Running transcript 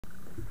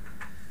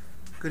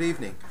Good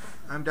evening.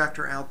 I'm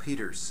Dr. Al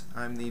Peters.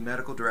 I'm the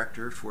medical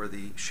director for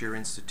the Scheer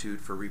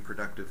Institute for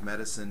Reproductive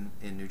Medicine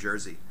in New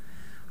Jersey.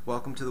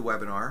 Welcome to the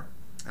webinar,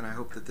 and I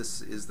hope that this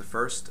is the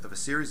first of a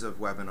series of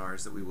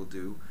webinars that we will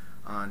do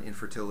on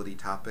infertility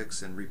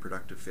topics and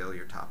reproductive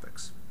failure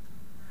topics.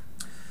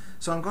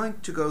 So I'm going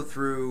to go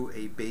through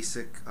a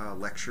basic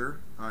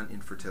lecture on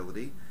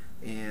infertility,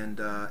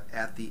 and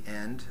at the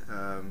end,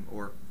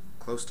 or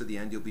close to the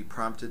end, you'll be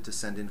prompted to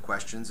send in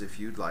questions if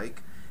you'd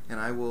like, and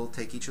I will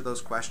take each of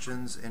those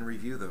questions and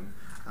review them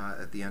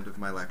at the end of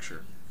my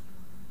lecture.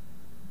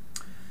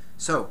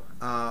 So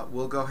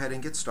we'll go ahead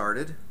and get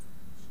started.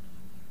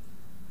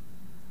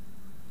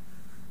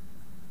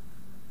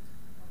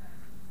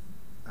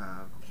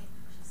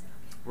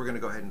 We're going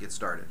to go ahead and get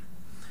started.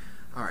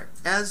 All right.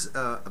 As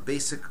a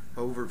basic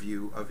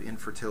overview of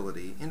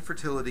infertility,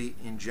 infertility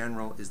in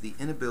general is the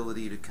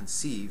inability to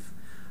conceive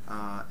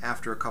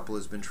after a couple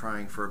has been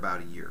trying for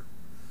about a year.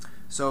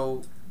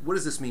 So what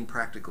does this mean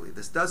practically?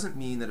 This doesn't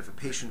mean that if a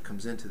patient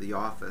comes into the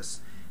office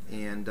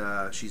and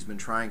she's been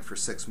trying for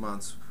 6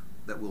 months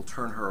that we'll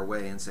turn her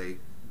away and say,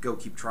 go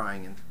keep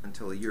trying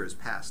until a year has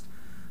passed.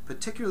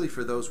 Particularly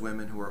for those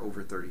women who are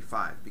over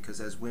 35,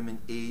 because as women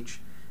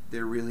age,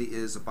 there really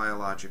is a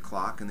biologic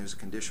clock, and there's a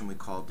condition we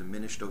call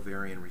diminished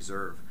ovarian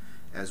reserve.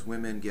 As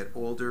women get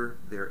older,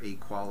 their egg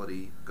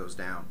quality goes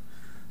down.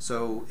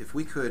 So if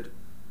we could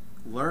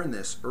learn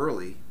this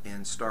early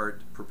and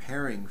start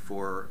preparing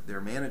for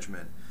their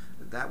management,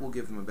 that will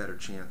give them a better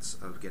chance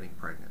of getting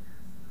pregnant.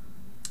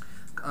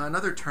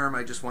 Another term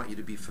I just want you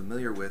to be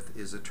familiar with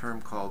is a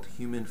term called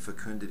human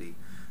fecundity.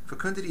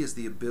 Fecundity is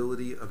the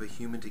ability of a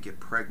human to get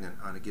pregnant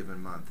on a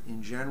given month.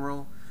 In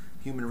general,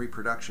 human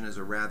reproduction is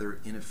a rather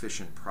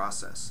inefficient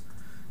process.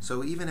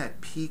 So even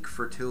at peak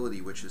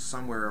fertility, which is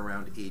somewhere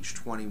around age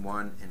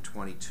 21 and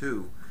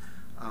 22,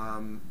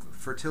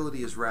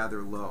 fertility is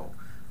rather low.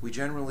 We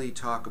generally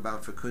talk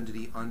about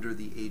fecundity under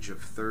the age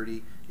of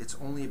 30. It's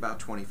only about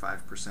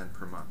 25%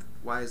 per month.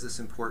 Why is this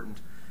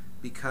important?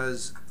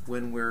 Because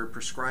when we're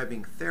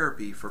prescribing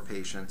therapy for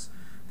patients,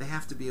 they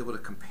have to be able to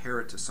compare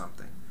it to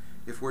something.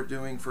 If we're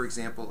doing, for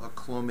example, a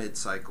Clomid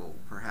cycle,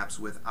 perhaps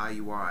with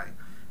IUI,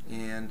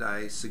 and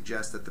I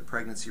suggest that the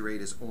pregnancy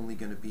rate is only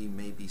going to be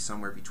maybe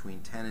somewhere between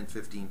 10 and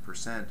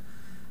 15%,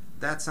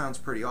 that sounds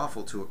pretty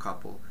awful to a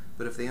couple,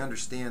 but if they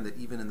understand that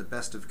even in the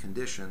best of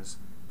conditions,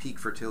 peak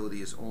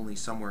fertility is only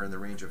somewhere in the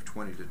range of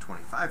 20 to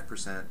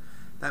 25%,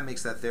 that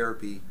makes that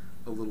therapy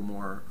a little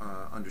more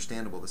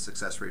understandable, the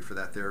success rate for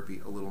that therapy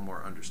a little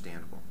more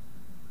understandable.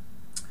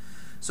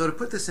 So to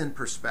put this in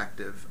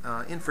perspective,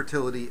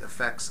 infertility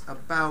affects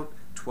about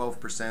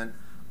 12%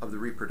 of the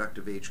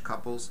reproductive age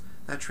couples.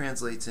 That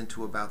translates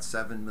into about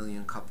 7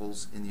 million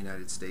couples in the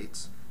United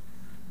States.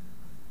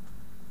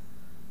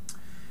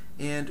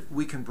 And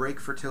we can break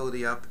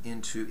infertility up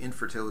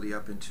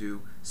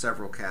into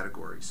several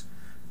categories.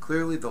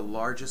 Clearly the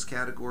largest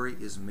category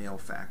is male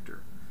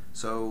factor.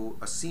 So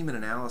a semen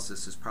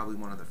analysis is probably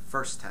one of the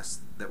first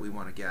tests that we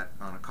want to get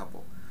on a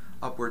couple.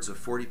 Upwards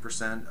of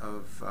 40%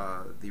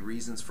 of the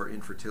reasons for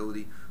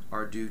infertility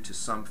are due to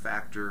some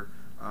factor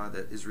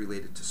that is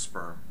related to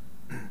sperm.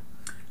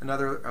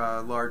 Another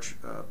large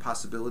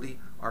possibility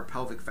are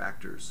pelvic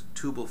factors,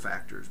 tubal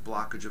factors,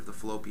 blockage of the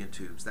fallopian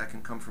tubes. That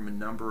can come from a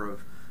number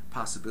of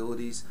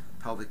possibilities: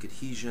 pelvic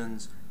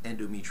adhesions,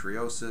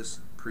 endometriosis,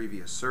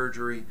 previous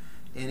surgery,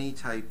 any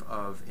type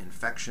of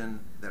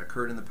infection that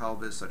occurred in the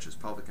pelvis, such as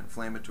pelvic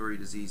inflammatory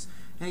disease,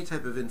 any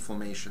type of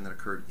inflammation that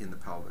occurred in the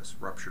pelvis,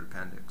 ruptured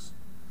appendix.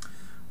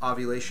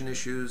 Ovulation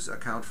issues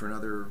account for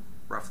another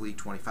roughly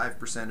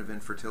 25% of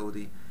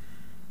infertility.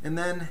 And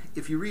then,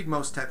 if you read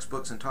most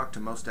textbooks and talk to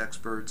most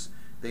experts,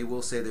 they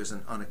will say there's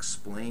an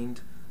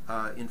unexplained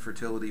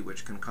infertility,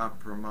 which can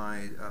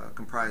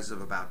comprise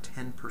of about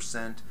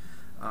 10%.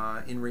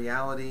 In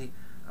reality,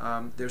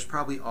 there's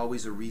probably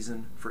always a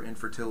reason for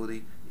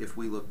infertility if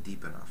we look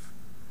deep enough.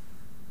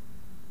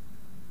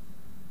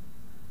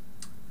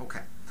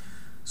 Okay,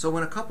 so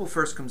when a couple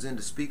first comes in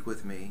to speak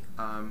with me,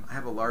 I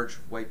have a large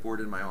whiteboard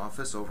in my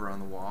office over on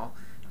the wall,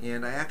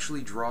 and I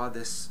actually draw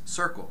this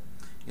circle.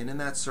 And in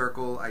that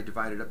circle, I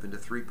divide it up into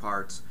 3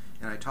 parts,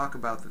 and I talk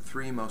about the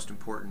 3 most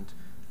important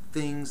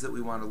things that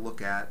we want to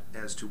look at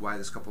as to why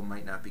this couple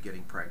might not be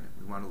getting pregnant.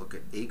 We want to look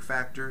at egg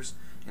factors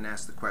and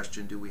ask the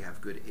question, do we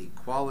have good egg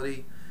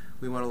quality?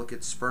 We want to look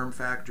at sperm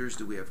factors,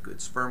 do we have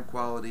good sperm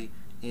quality?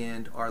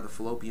 And are the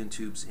fallopian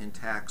tubes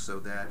intact so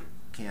that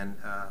can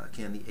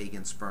the egg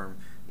and sperm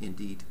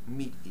indeed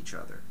meet each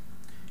other?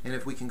 And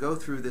if we can go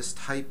through this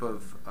type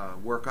of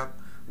workup,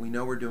 we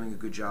know we're doing a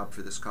good job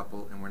for this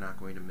couple and we're not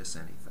going to miss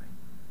anything.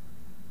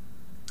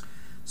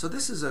 So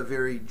this is a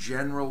very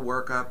general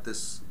workup.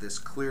 This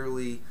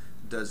clearly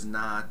does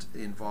not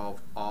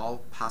involve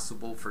all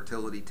possible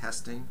fertility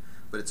testing,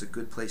 but it's a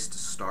good place to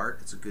start.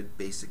 It's a good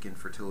basic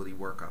infertility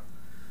workup.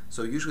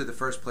 So usually the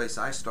first place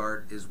I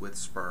start is with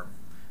sperm.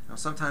 Now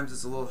sometimes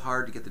it's a little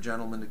hard to get the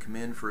gentleman to come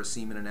in for a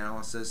semen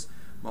analysis.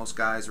 Most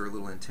guys are a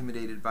little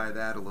intimidated by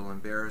that, a little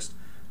embarrassed,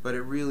 but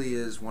it really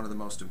is one of the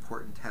most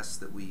important tests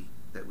that we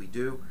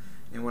do.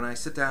 And when I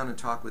sit down and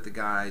talk with the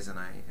guys and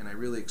I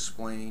really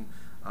explain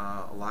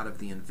a lot of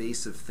the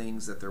invasive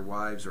things that their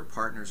wives or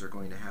partners are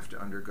going to have to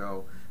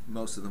undergo,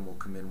 most of them will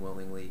come in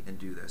willingly and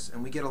do this.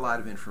 And we get a lot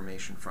of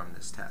information from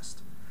this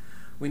test.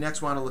 We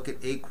next want to look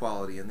at egg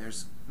quality, and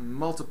there's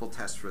multiple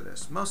tests for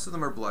this. Most of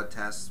them are blood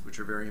tests, which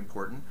are very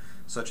important,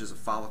 such as a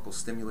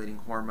follicle-stimulating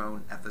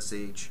hormone,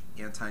 FSH,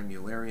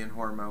 anti-Mullerian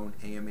hormone,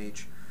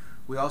 AMH.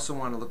 We also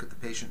want to look at the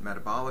patient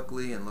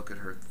metabolically and look at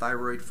her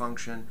thyroid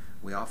function.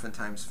 We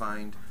oftentimes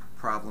find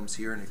problems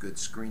here, and a good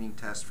screening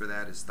test for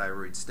that is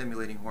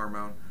thyroid-stimulating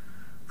hormone.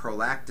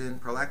 Prolactin.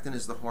 Prolactin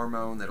is the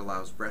hormone that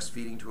allows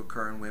breastfeeding to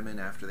occur in women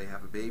after they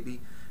have a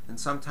baby, and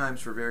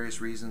sometimes for various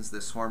reasons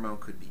this hormone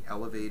could be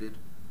elevated,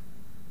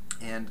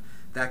 and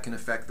that can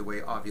affect the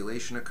way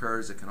ovulation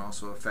occurs. It can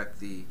also affect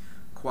the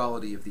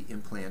quality of the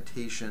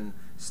implantation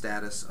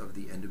status of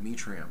the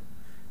endometrium.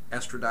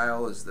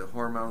 Estradiol is the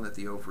hormone that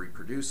the ovary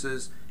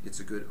produces.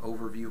 It's a good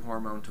overview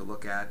hormone to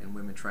look at in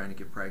women trying to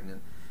get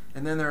pregnant.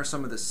 And then there are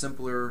some of the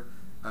simpler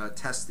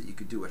tests that you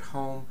could do at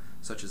home,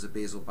 such as a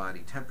basal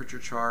body temperature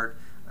chart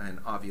and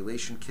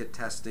ovulation kit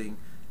testing.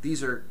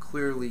 These are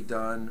clearly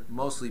done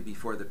mostly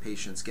before the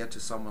patients get to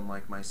someone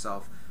like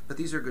myself, but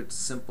these are good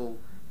simple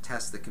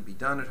tests that can be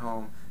done at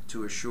home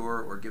to assure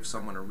or give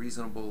someone a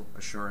reasonable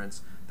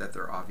assurance that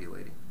they're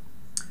ovulating.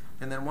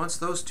 And then once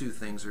those two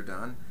things are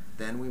done,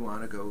 then we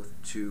want to go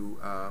to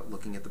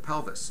looking at the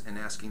pelvis and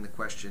asking the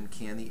question,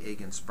 can the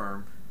egg and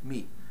sperm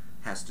meet?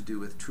 Has to do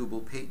with tubal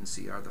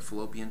patency. Are the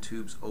fallopian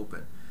tubes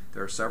open?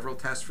 There are several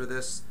tests for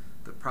this.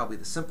 Probably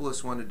the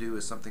simplest one to do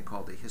is something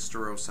called a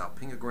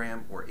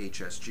hysterosalpingogram, or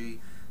HSG.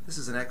 This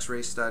is an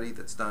X-ray study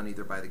that's done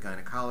either by the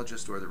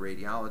gynecologist or the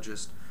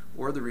radiologist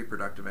or the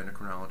reproductive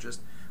endocrinologist,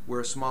 where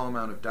a small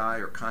amount of dye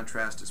or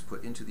contrast is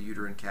put into the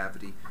uterine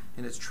cavity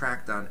and it's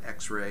tracked on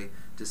X-ray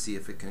to see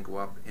if it can go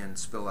up and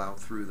spill out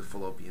through the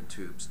fallopian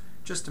tubes,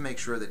 just to make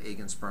sure that egg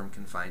and sperm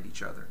can find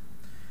each other.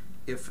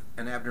 If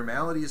an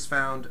abnormality is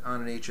found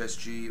on an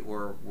HSG,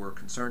 or we're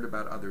concerned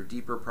about other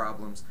deeper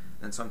problems,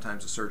 then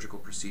sometimes a surgical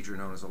procedure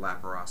known as a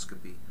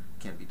laparoscopy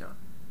can be done.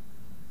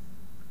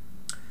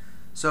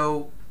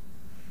 So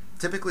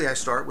typically I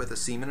start with a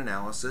semen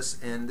analysis,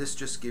 and this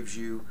just gives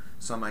you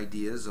some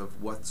ideas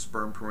of what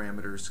sperm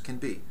parameters can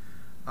be.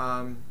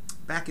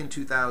 Back in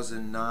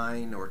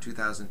 2009 or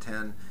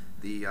 2010,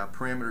 the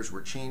parameters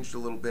were changed a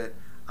little bit.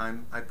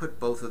 I put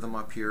both of them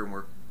up here, and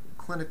we're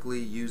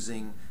clinically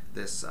using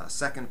this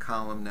second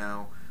column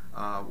now,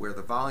 where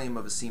the volume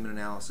of a semen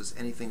analysis,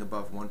 anything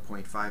above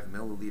 1.5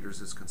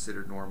 milliliters is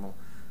considered normal.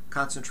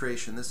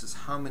 Concentration, this is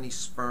how many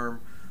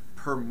sperm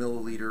per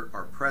milliliter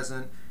are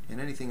present, and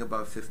anything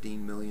above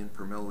 15 million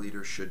per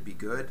milliliter should be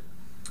good.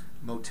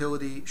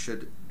 Motility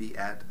should be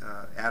at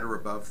or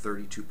above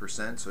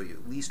 32%, so you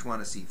at least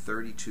want to see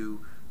 32%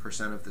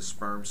 of the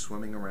sperm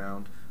swimming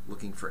around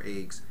looking for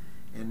eggs.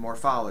 And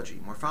morphology.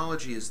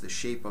 Morphology is the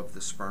shape of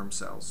the sperm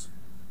cells.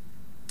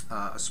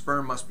 A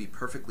sperm must be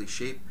perfectly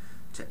shaped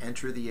to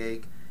enter the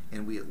egg,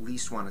 and we at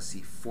least want to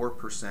see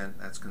 4%,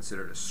 that's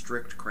considered a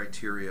strict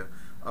criteria,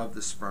 of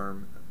the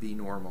sperm be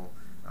normal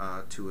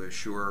to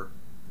assure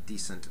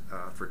decent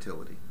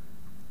fertility.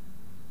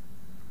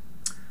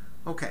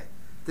 Okay,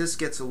 this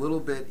gets a little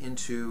bit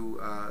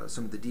into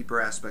some of the deeper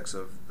aspects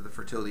of the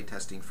fertility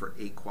testing for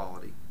egg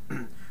quality.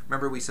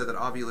 Remember, we said that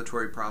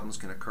ovulatory problems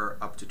can occur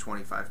up to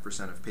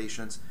 25% of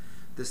patients.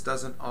 This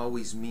doesn't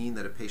always mean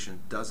that a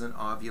patient doesn't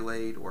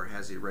ovulate or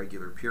has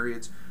irregular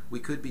periods. We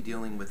could be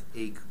dealing with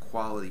egg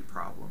quality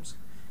problems,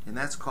 and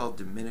that's called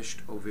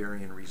diminished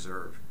ovarian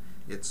reserve.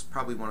 It's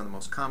probably one of the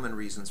most common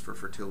reasons for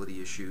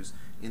fertility issues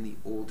in the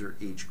older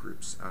age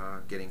groups,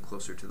 getting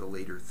closer to the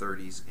later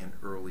 30s and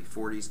early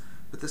 40s,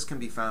 but this can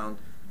be found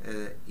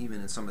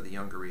even in some of the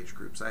younger age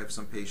groups. I have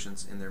some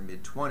patients in their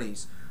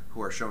mid-20s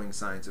who are showing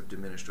signs of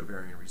diminished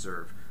ovarian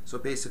reserve. So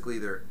basically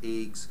their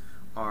eggs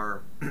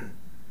are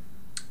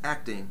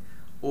acting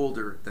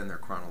older than their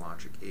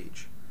chronologic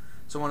age.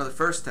 So one of the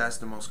first tests,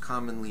 the most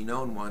commonly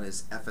known one,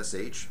 is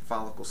FSH,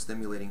 follicle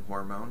stimulating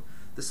hormone.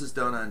 This is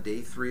done on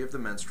day 3 of the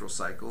menstrual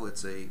cycle.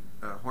 It's a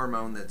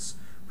hormone that's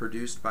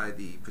produced by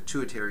the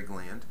pituitary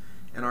gland,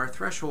 and our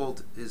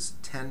threshold is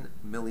 10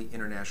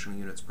 milli-international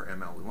units per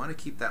ml. We want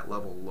to keep that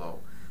level low.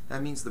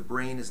 That means the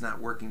brain is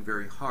not working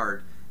very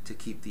hard to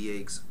keep the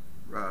eggs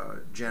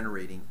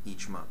generating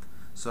each month.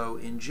 So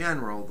in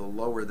general, the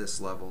lower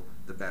this level,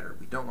 the better.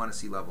 We don't want to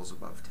see levels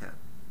above 10.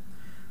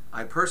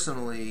 I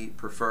personally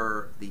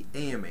prefer the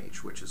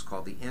AMH, which is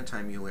called the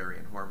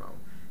anti-Mullerian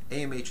hormone.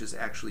 AMH is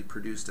actually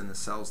produced in the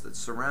cells that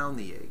surround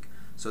the egg,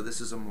 so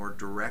this is a more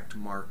direct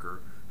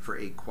marker for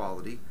egg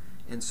quality.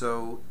 And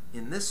so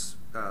in this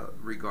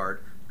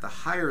regard, the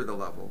higher the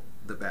level,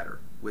 the better,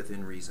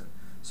 within reason.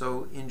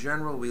 So in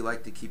general, we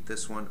like to keep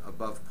this one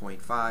above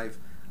 0.5.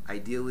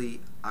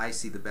 Ideally, I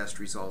see the best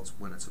results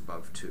when it's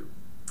above 2.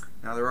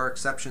 Now, there are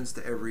exceptions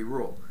to every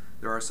rule.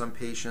 There are some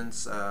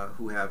patients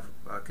who have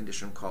a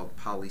condition called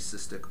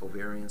polycystic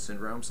ovarian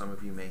syndrome. Some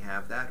of you may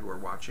have that who are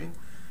watching.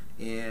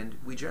 And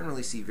we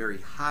generally see very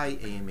high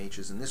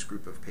AMHs in this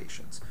group of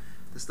patients.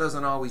 This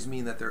doesn't always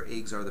mean that their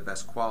eggs are the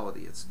best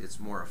quality. It's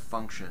more a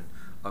function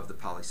of the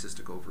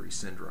polycystic ovary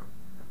syndrome.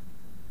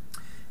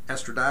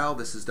 Estradiol,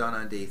 this is done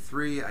on day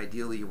 3.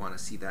 Ideally, you want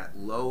to see that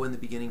low in the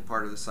beginning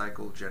part of the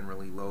cycle,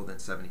 generally low than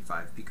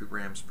 75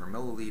 picograms per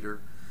milliliter.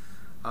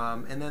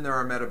 And then there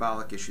are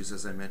metabolic issues,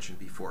 as I mentioned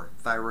before.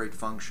 Thyroid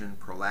function,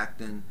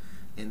 prolactin,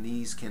 and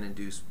these can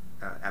induce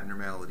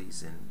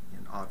abnormalities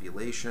in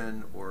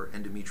ovulation or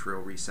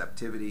endometrial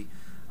receptivity.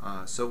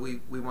 So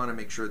we want to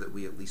make sure that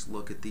we at least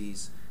look at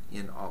these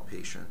in all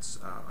patients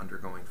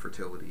undergoing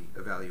fertility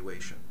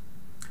evaluation.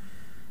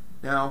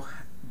 Now,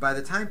 by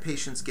the time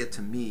patients get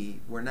to me,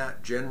 we're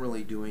not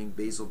generally doing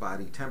basal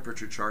body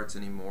temperature charts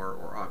anymore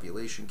or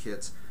ovulation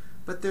kits,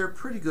 but they're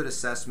pretty good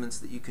assessments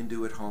that you can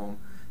do at home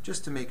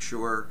just to make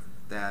sure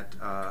that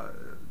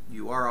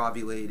you are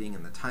ovulating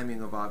and the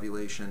timing of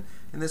ovulation,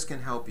 and this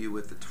can help you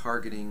with the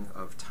targeting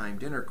of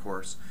timed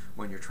intercourse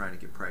when you're trying to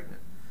get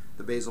pregnant.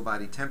 The basal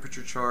body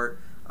temperature chart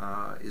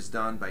is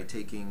done by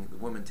the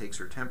woman takes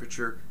her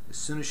temperature as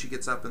soon as she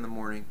gets up in the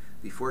morning,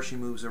 before she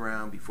moves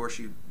around, before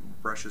she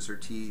brushes her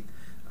teeth,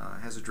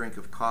 has a drink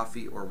of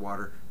coffee or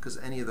water, because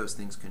any of those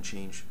things can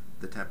change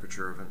the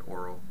temperature of an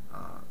oral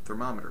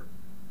thermometer.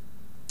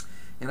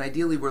 And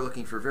ideally, we're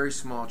looking for very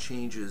small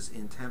changes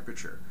in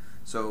temperature.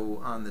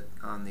 So on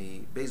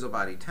the basal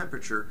body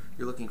temperature,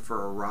 you're looking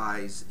for a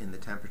rise in the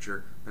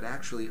temperature, but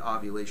actually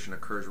ovulation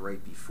occurs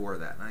right before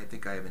that. And I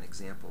think I have an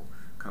example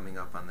coming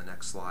up on the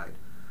next slide.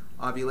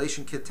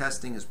 Ovulation kit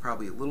testing is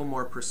probably a little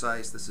more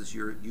precise. This is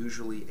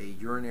usually a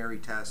urinary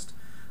test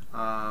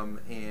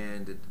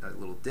and a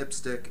little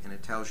dipstick, and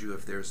it tells you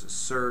if there's a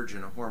surge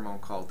in a hormone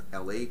called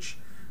LH,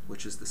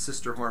 which is the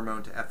sister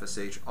hormone to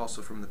FSH,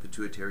 also from the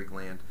pituitary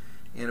gland.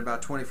 And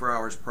about 24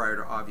 hours prior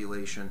to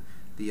ovulation,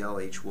 the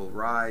LH will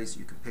rise.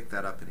 You can pick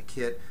that up in a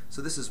kit.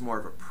 So this is more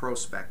of a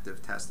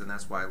prospective test, and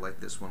that's why I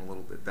like this one a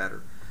little bit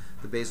better.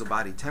 The basal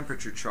body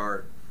temperature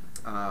chart,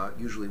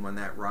 usually when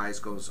that rise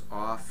goes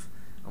off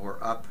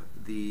or up,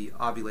 the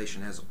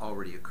ovulation has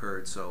already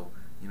occurred, so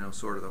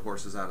sort of the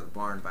horse is out of the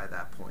barn by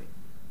that point.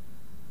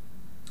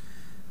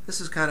 This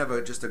is kind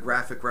of just a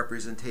graphic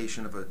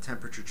representation of a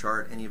temperature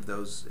chart. Any of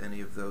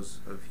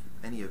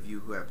you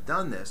who have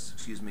done this,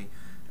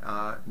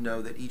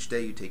 know that each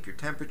day you take your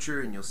temperature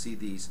and you'll see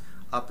these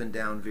up and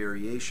down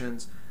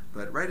variations,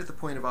 but right at the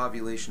point of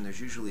ovulation there's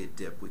usually a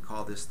dip. We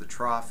call this the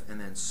trough, and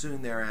then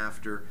soon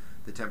thereafter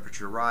the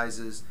temperature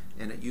rises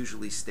and it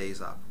usually stays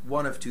up.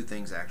 One of two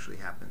things actually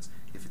happens.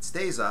 If it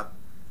stays up,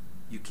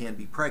 you can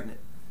be pregnant,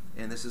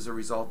 and this is a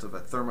result of a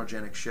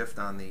thermogenic shift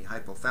on the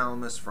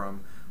hypothalamus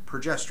from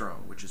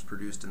progesterone, which is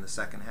produced in the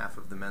second half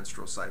of the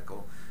menstrual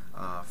cycle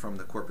from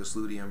the corpus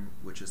luteum,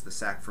 which is the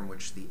sac from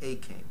which the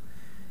egg came.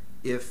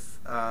 If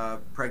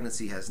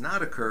pregnancy has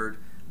not occurred,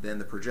 then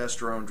the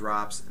progesterone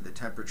drops and the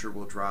temperature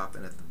will drop,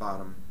 and at the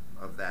bottom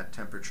of that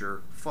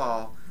temperature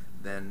fall,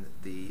 then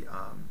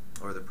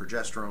or the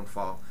progesterone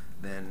fall,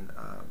 then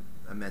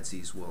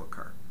menses will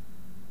occur.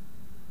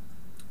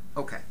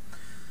 Okay,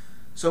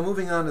 so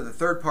moving on to the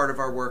third part of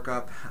our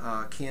workup,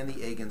 can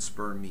the egg and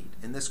sperm meet?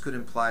 And this could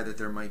imply that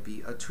there might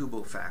be a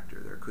tubal factor.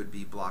 There could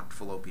be blocked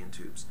fallopian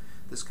tubes.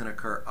 This can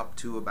occur up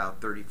to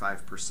about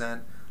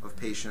 35% of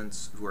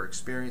patients who are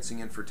experiencing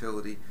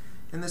infertility,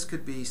 and this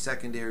could be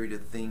secondary to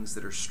things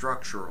that are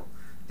structural: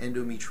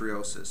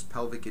 endometriosis,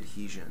 pelvic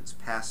adhesions,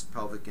 past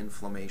pelvic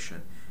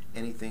inflammation,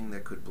 anything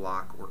that could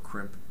block or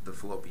crimp the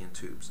fallopian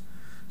tubes.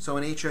 So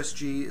an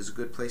HSG is a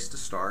good place to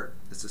start.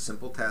 It's a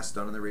simple test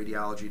done in the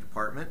radiology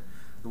department.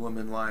 The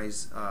woman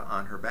lies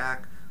on her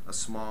back, a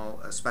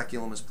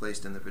speculum is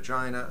placed in the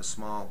vagina, a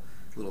small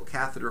little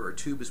catheter or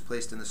tube is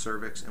placed in the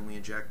cervix, and we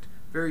inject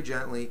very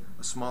gently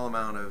a small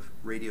amount of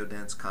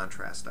radiodense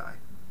contrast dye.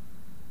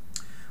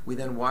 We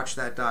then watch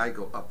that dye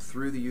go up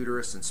through the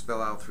uterus and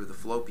spill out through the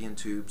fallopian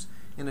tubes,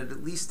 and it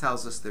at least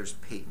tells us there's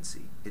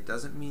patency. It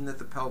doesn't mean that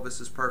the pelvis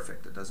is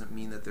perfect. It doesn't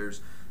mean that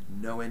there's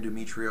no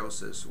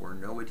endometriosis or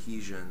no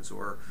adhesions,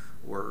 or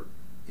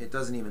it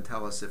doesn't even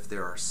tell us if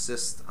there are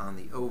cysts on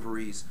the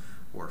ovaries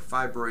or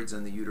fibroids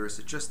on the uterus.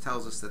 It just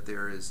tells us that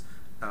there is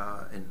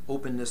an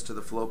openness to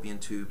the fallopian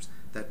tubes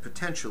that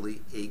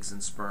potentially eggs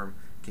and sperm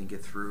can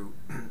get through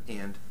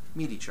and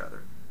meet each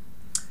other.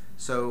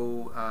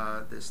 So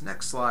this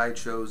next slide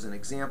shows an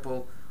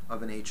example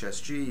of an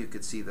HSG. You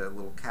could see the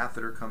little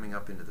catheter coming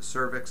up into the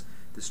cervix.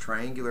 This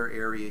triangular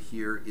area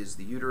here is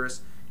the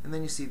uterus, and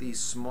then you see these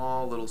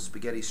small little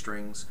spaghetti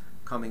strings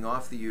coming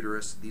off the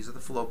uterus. These are the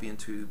fallopian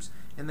tubes,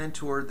 and then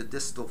toward the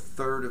distal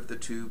third of the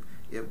tube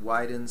it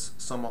widens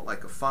somewhat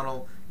like a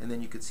funnel, and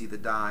then you could see the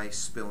dye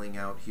spilling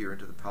out here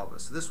into the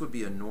pelvis. So this would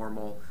be a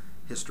normal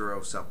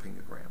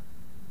hysterosalpingogram.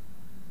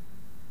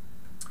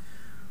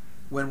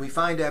 When we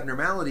find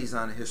abnormalities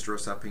on a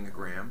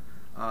hysterosalpingogram,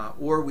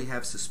 or we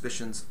have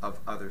suspicions of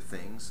other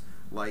things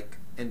like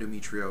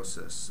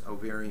endometriosis,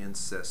 ovarian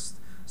cyst,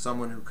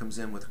 someone who comes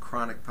in with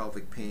chronic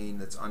pelvic pain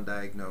that's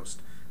undiagnosed,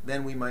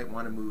 then we might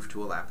want to move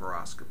to a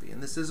laparoscopy.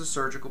 And this is a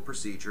surgical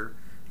procedure.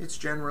 It's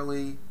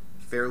generally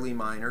fairly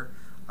minor.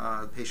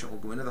 The patient will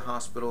go into the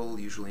hospital,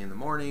 usually in the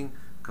morning,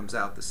 comes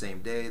out the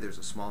same day. There's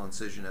a small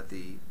incision at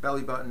the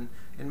belly button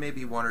and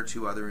maybe 1 or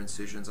 2 other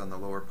incisions on the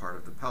lower part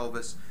of the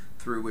pelvis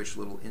through which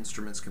little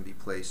instruments can be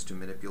placed to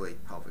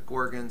manipulate pelvic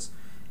organs,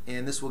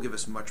 and this will give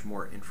us much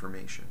more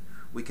information.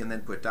 We can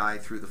then put dye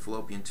through the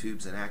fallopian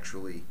tubes and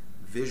actually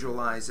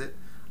visualize it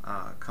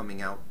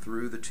coming out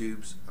through the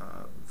tubes,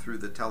 through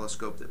the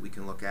telescope that we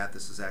can look at.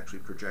 This is actually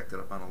projected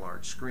up on a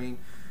large screen.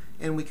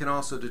 And we can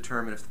also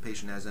determine if the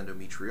patient has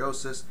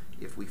endometriosis.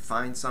 If we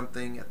find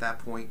something at that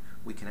point,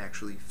 we can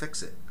actually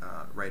fix it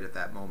right at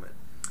that moment.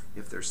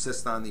 If there's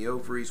cysts on the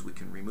ovaries, we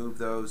can remove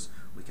those.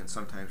 We can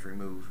sometimes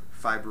remove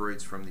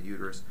fibroids from the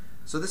uterus.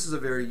 So this is a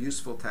very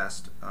useful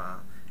test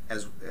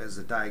as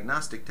a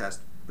diagnostic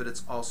test, but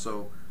it's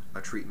also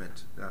a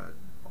treatment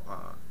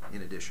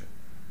in addition.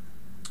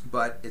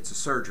 But it's a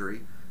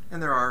surgery,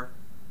 and there are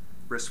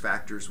risk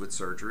factors with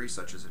surgery,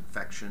 such as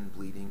infection,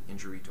 bleeding,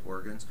 injury to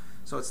organs.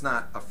 So it's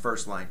not a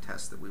first-line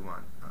test that we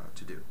want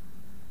to do.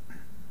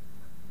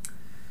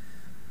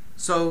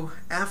 So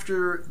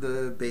after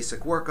the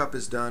basic workup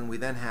is done, we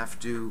then have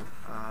to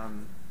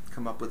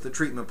come up with a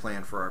treatment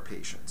plan for our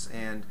patients.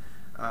 And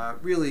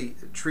really,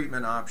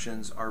 treatment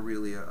options are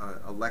really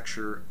a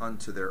lecture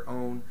unto their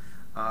own,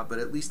 but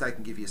at least I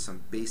can give you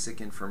some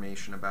basic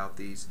information about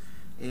these.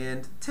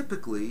 And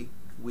typically,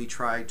 we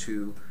try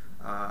to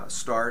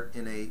start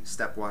in a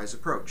stepwise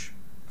approach.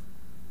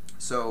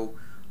 So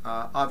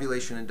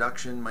ovulation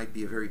induction might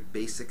be a very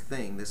basic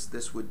thing.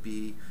 This would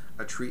be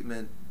a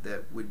treatment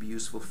that would be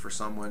useful for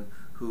someone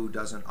who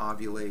doesn't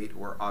ovulate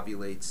or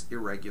ovulates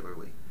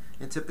irregularly.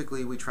 And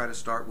typically we try to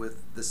start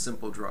with the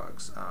simple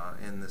drugs,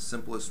 and the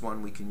simplest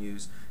one we can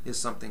use is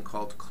something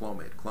called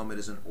Clomid. Clomid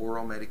is an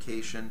oral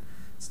medication.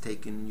 It's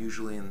taken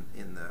usually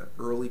in the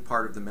early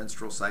part of the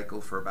menstrual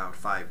cycle for about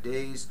 5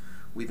 days.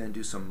 We then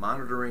do some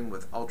monitoring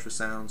with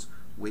ultrasounds,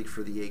 wait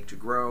for the egg to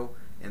grow,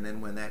 and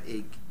then when that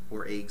egg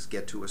or eggs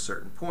get to a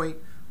certain point,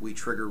 we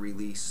trigger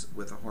release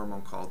with a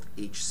hormone called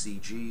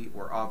HCG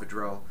or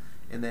Ovidrel,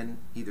 and then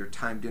either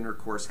timed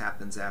intercourse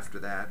happens after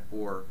that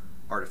or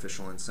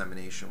artificial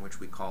insemination, which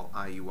we call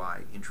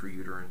IUI,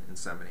 intrauterine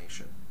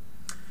insemination.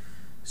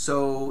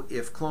 So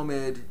if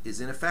Clomid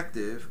is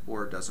ineffective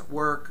or doesn't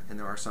work, and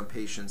there are some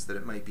patients that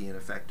it might be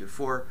ineffective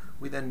for,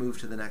 we then move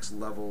to the next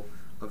level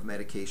of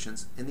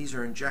medications, and these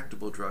are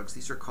injectable drugs.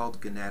 These are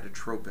called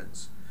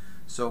gonadotropins.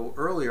 So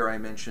earlier I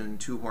mentioned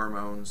 2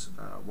 hormones,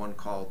 one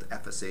called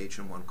FSH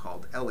and one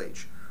called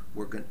LH.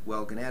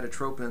 Well,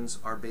 gonadotropins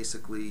are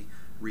basically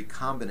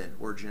recombinant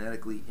or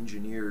genetically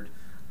engineered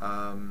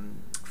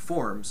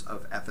forms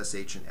of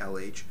FSH and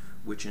LH,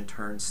 which in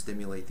turn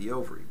stimulate the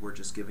ovary. We're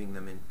just giving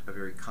them in a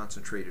very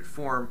concentrated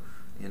form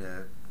in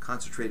a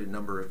concentrated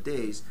number of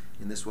days,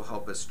 and this will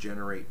help us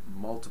generate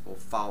multiple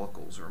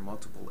follicles or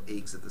multiple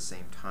eggs at the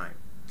same time.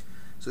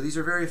 So these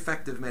are very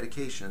effective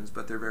medications,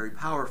 but they're very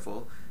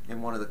powerful,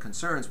 and one of the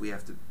concerns we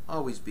have to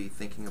always be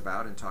thinking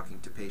about and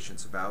talking to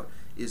patients about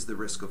is the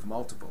risk of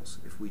multiples.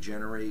 If we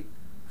generate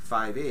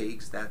 5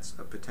 eggs, that's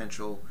a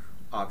potential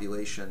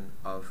ovulation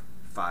of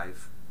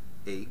 5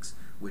 eggs,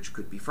 which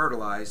could be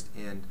fertilized,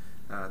 and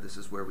this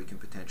is where we can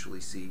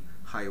potentially see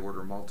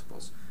high-order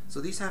multiples.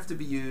 So these have to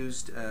be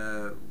used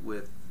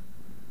with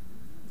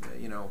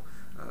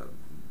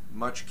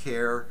much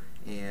care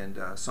and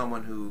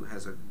someone who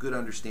has a good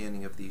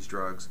understanding of these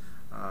drugs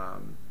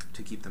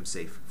to keep them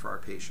safe for our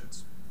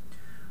patients.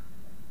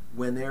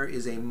 When there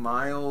is a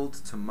mild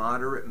to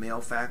moderate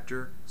male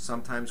factor,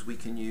 sometimes we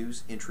can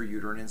use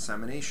intrauterine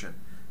insemination.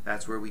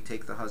 That's where we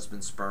take the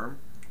husband's sperm,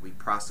 we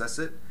process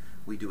it,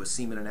 we do a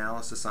semen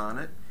analysis on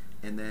it,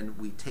 and then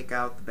we take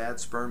out the bad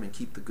sperm and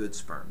keep the good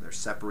sperm. They're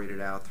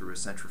separated out through a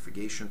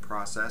centrifugation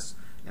process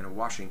and a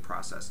washing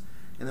process.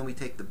 And then we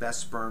take the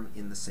best sperm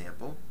in the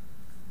sample,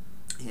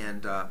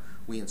 and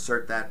we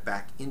insert that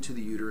back into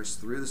the uterus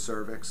through the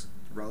cervix,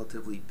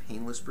 relatively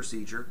painless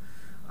procedure.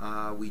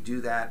 We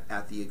do that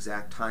at the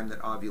exact time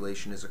that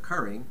ovulation is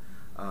occurring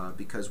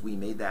because we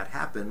made that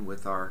happen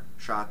with our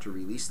shot to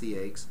release the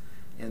eggs,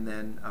 and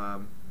then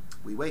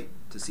we wait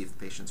to see if the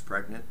patient's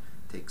pregnant.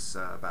 It takes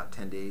about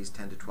 10 days,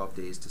 10 to 12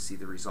 days to see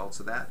the results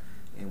of that,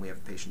 and we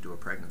have the patient do a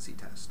pregnancy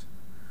test.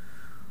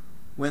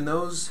 When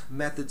those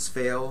methods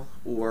fail,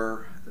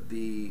 or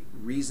the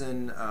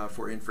reason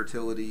for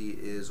infertility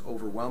is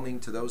overwhelming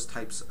to those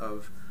types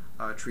of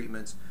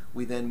treatments,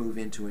 we then move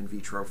into in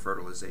vitro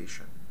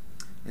fertilization.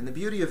 And the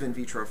beauty of in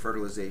vitro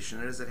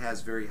fertilization is it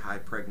has very high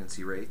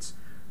pregnancy rates,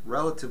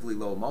 relatively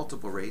low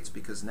multiple rates,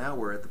 because now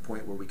we're at the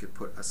point where we could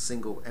put a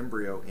single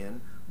embryo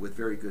in with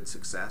very good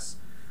success.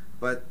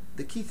 But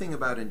the key thing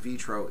about in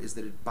vitro is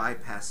that it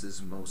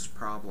bypasses most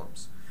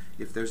problems.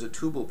 If there's a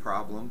tubal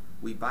problem,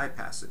 we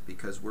bypass it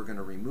because we're going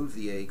to remove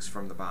the eggs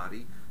from the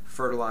body,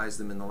 fertilize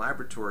them in the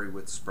laboratory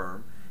with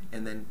sperm,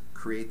 and then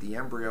create the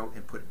embryo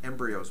and put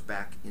embryos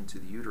back into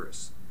the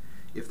uterus.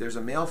 If there's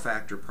a male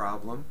factor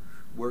problem,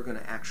 we're going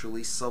to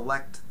actually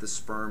select the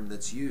sperm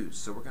that's used.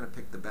 So we're going to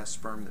pick the best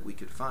sperm that we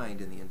could find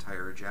in the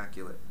entire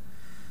ejaculate.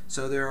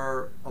 So there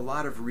are a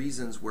lot of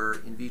reasons where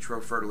in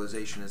vitro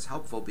fertilization is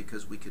helpful,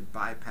 because we could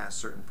bypass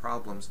certain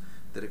problems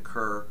that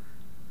occur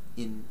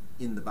in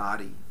in the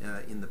body,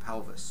 in the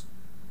pelvis.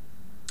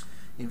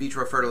 In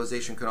vitro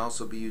fertilization can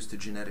also be used to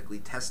genetically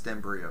test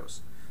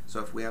embryos.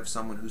 So if we have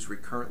someone who's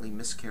recurrently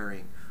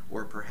miscarrying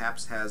or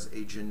perhaps has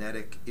a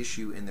genetic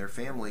issue in their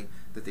family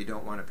that they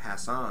don't want to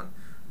pass on,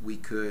 we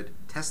could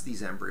test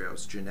these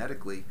embryos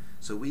genetically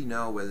so we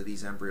know whether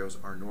these embryos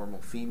are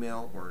normal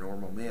female or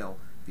normal male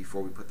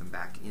before we put them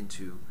back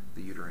into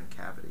the uterine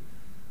cavity.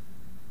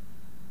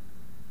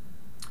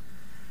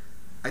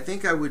 I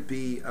think I would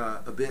be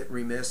a bit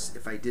remiss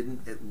if I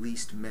didn't at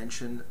least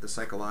mention the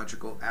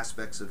psychological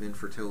aspects of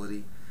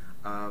infertility.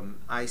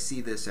 I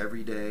see this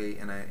every day,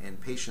 and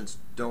patients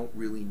don't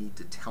really need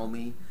to tell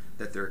me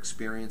that they're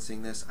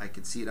experiencing this. I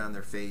could see it on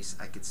their face.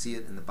 I could see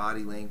it in the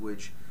body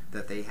language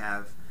that they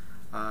have.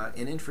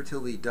 And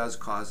infertility does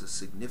cause a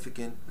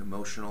significant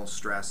emotional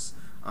stress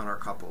on our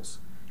couples.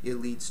 It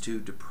leads to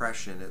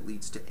depression. It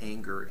leads to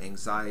anger,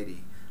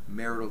 anxiety,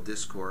 marital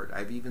discord.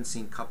 I've even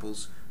seen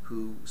couples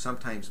who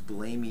sometimes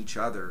blame each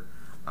other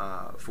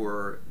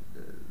for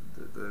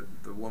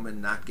the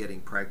woman not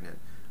getting pregnant.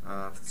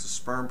 If it's a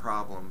sperm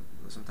problem,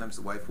 sometimes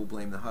the wife will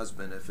blame the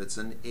husband. If it's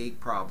an egg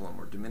problem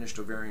or diminished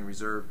ovarian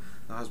reserve,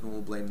 the husband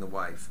will blame the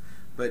wife.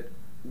 But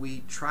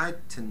we try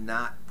to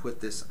not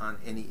put this on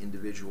any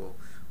individual.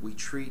 We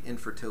treat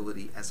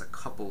infertility as a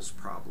couple's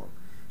problem.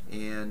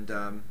 And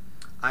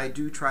I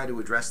do try to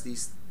address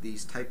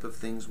these type of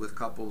things with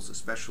couples,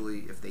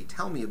 especially if they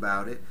tell me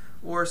about it,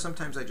 or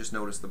sometimes I just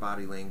notice the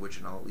body language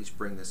and I'll at least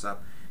bring this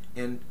up.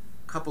 And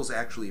couples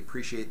actually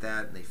appreciate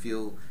that, and they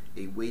feel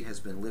a weight has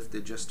been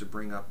lifted just to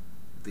bring up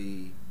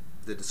the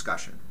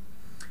discussion.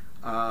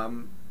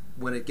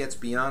 When it gets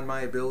beyond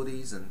my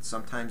abilities, and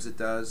sometimes it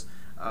does,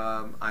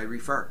 I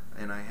refer,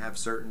 and I have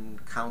certain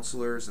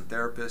counselors and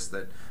therapists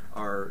that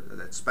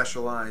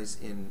specialize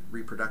in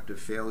reproductive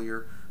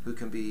failure who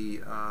can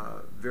be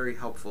very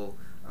helpful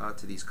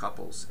to these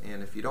couples.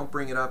 And if you don't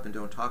bring it up and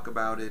don't talk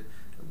about it,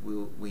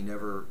 we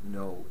never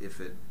know if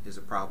it is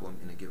a problem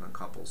in a given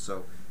couple.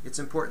 So it's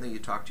important that you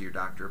talk to your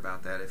doctor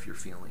about that if you're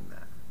feeling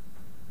that.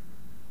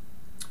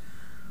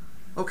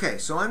 Okay,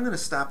 so I'm going to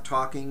stop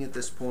talking at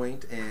this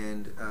point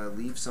and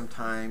leave some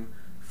time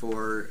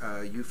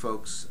for you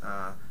folks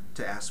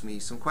to ask me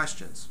some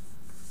questions.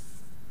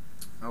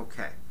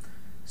 Okay,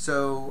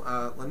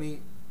 so let me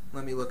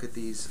look at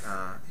these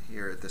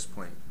here at this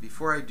point.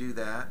 Before I do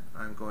that,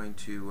 I'm going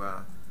to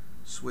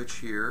switch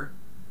here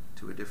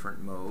to a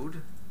different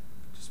mode.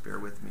 Just bear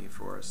with me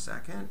for a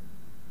second.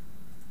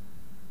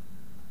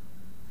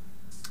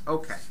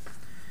 Okay,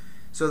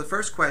 so the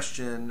first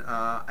question,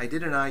 I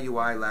did an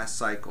IUI last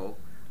cycle,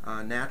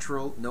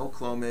 natural, no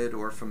Clomid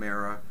or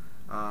Femera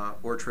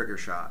or trigger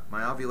shot.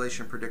 My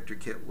ovulation predictor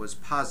kit was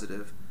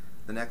positive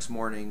the next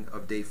morning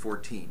of day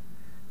 14.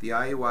 The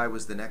IUI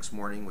was the next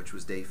morning, which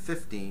was day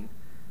 15.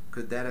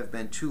 Could that have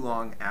been too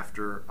long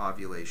after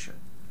ovulation?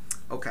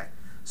 Okay,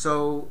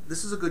 so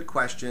this is a good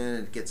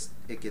question.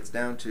 It gets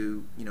down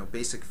to, you know,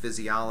 basic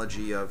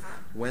physiology of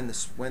when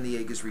the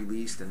egg is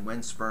released and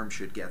when sperm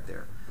should get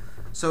there.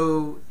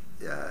 So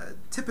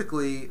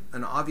typically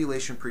an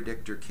ovulation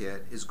predictor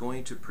kit is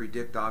going to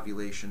predict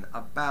ovulation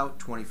about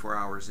 24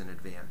 hours in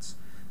advance.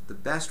 The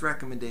best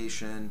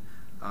recommendation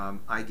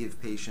I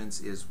give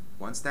patients is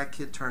once that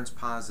kit turns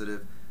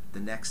positive, the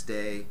next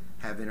day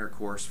have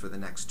intercourse for the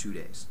next 2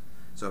 days.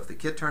 So if the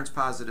kit turns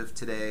positive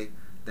today,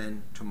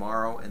 then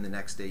tomorrow and the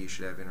next day you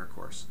should have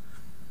intercourse.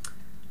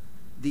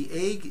 The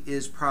egg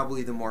is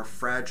probably the more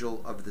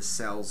fragile of the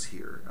cells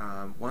here.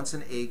 Once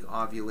an egg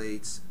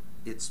ovulates,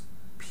 its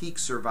peak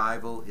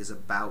survival is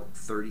about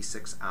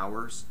 36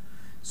 hours.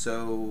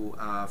 So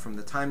from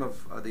the time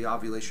of the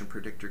ovulation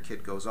predictor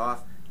kit goes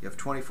off, you have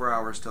 24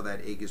 hours till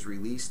that egg is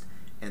released,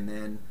 and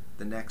then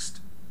the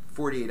next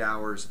 48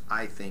 hours,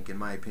 I think, in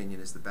my opinion,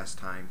 is the best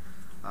time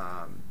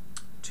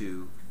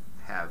to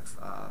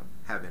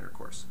have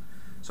intercourse.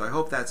 So I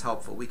hope that's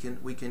helpful. We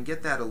can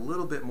get that a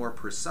little bit more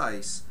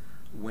precise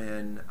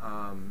when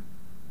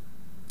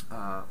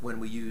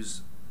we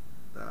use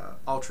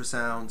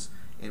ultrasounds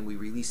and we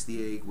release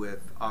the egg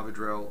with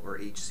Ovidrel or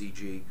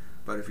HCG.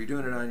 But if you're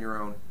doing it on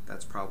your own,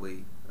 that's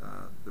probably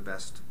the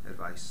best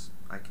advice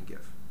I can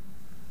give.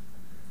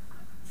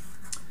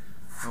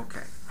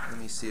 Okay, let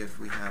me see if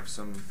we have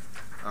some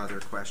other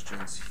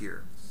questions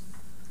here.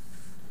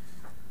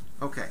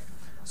 Okay,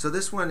 so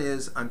this one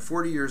is, I'm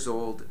 40 years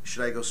old,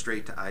 should I go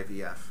straight to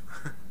IVF?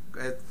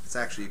 It's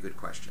actually a good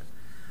question.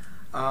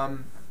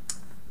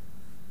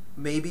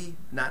 Maybe,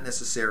 not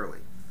necessarily.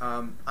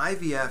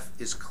 IVF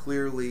is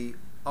clearly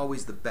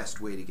always the best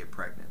way to get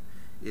pregnant.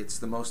 It's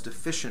the most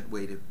efficient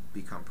way to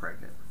become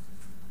pregnant.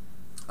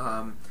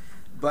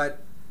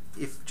 But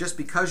if just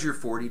because you're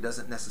 40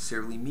 doesn't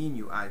necessarily mean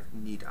you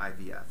need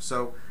IVF.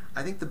 So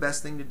I think the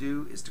best thing to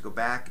do is to go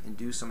back and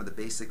do some of the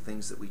basic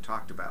things that we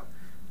talked about.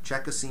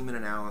 Check a semen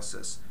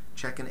analysis,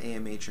 check an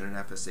AMH and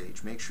an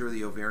FSH, make sure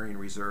the ovarian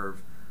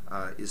reserve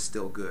is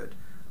still good,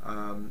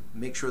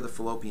 make sure the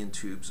fallopian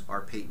tubes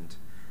are patent.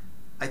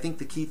 I think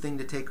the key thing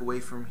to take away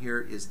from here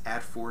is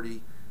at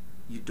 40,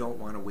 you don't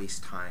want to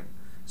waste time.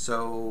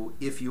 So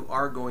if you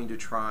are going to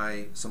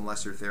try some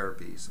lesser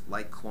therapies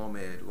like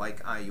Clomid,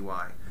 like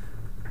IUI,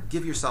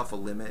 give yourself a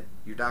limit.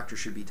 Your doctor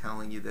should be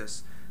telling you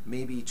this.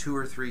 Maybe 2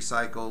 or 3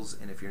 cycles,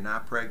 and if you're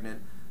not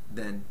pregnant,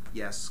 then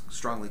yes,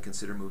 strongly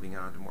consider moving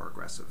on to more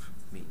aggressive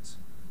means.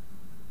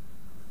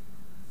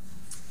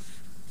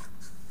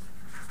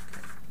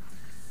 Okay.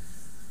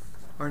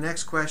 Our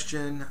next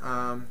question,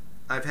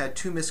 I've had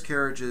 2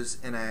 miscarriages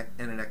and an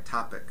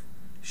ectopic.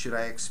 Should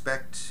I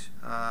expect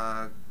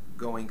to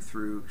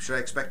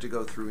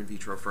go through in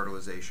vitro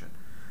fertilization?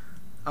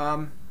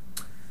 The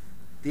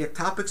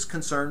ectopics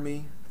concern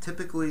me.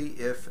 Typically,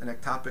 if an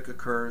ectopic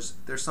occurs,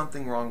 there's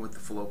something wrong with the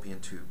fallopian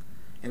tube.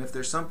 And if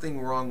there's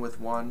something wrong with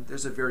one,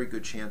 there's a very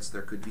good chance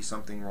there could be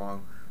something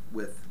wrong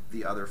with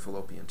the other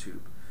fallopian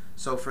tube.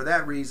 So for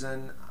that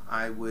reason,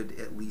 I would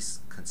at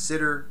least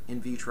consider in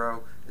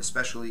vitro,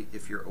 especially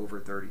if you're over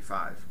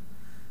 35.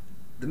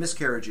 The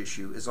miscarriage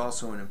issue is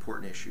also an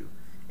important issue.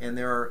 And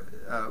there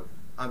are,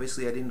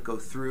 obviously I didn't go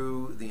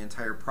through the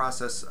entire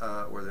process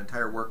or the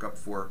entire workup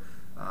for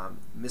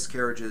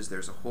miscarriages.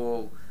 There's a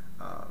whole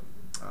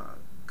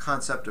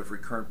concept of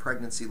recurrent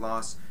pregnancy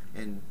loss,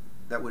 and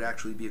that would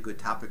actually be a good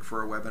topic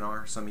for a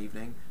webinar some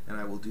evening, and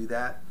I will do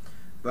that.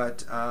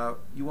 But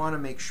you want to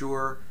make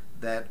sure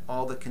that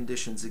all the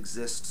conditions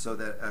exist so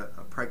that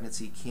a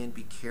pregnancy can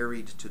be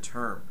carried to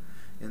term.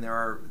 And there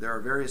are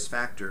various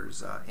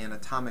factors,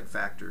 anatomic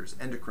factors,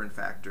 endocrine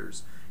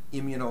factors,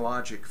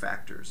 immunologic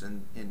factors,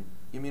 and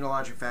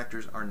immunologic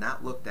factors are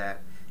not looked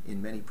at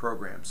in many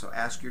programs. So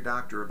ask your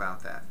doctor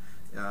about that.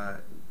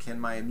 Can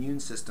my immune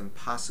system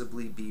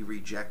possibly be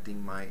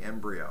rejecting my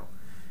embryo?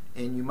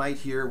 And you might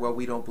hear, well,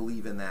 we don't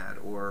believe in that,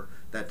 or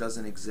that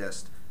doesn't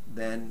exist.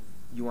 Then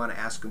you want to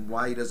ask him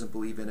why he doesn't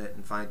believe in it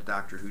and find a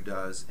doctor who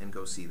does and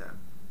go see them.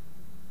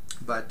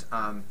 But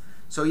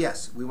so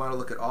yes, we want to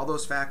look at all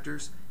those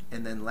factors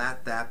and then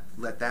let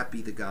that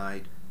be the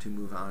guide to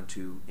move on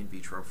to in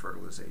vitro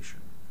fertilization.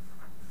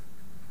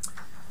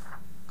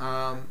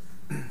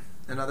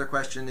 Another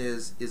question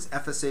is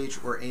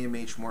FSH or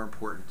AMH more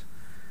important?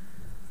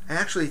 I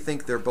actually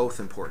think they're both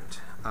important.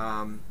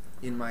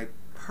 In my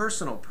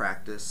personal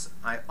practice,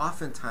 I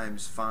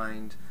oftentimes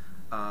find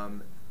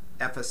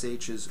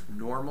FSH is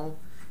normal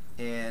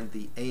and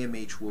the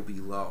AMH will be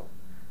low.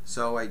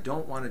 So I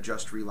don't want to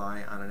just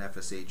rely on an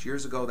FSH.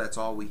 Years ago, that's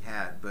all we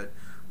had, but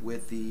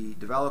with the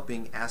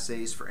developing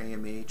assays for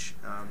AMH,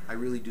 I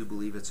really do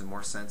believe it's a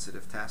more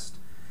sensitive test.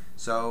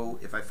 So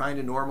if I find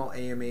a normal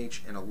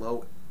AMH and a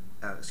low,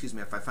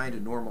 if I find a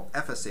normal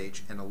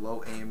FSH and a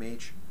low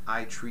AMH,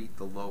 I treat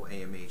the low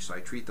AMH. So I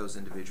treat those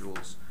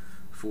individuals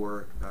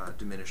for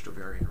diminished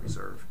ovarian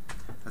reserve.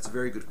 That's a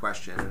very good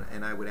question,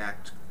 and I would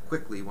act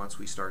quickly once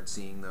we start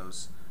seeing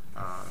those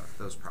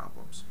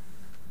problems.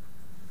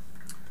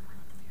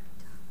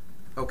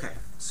 Okay,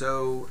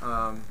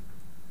 so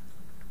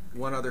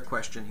one other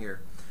question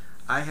here.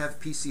 I have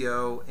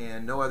PCO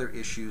and no other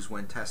issues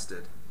when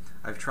tested.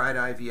 I've tried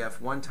IVF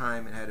one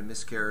time and had a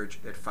miscarriage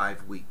at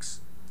 5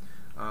 weeks.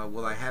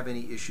 Will I have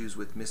any issues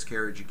with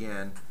miscarriage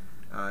again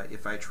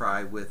if I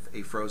try with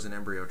a frozen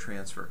embryo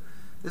transfer?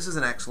 This is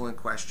an excellent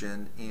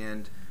question,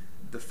 and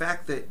the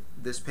fact that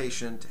this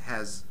patient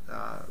has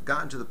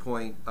gotten to the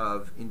point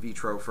of in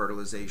vitro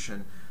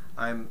fertilization,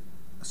 I'm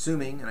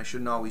assuming, and I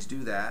shouldn't always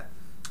do that,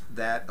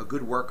 that a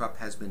good workup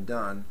has been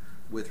done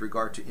with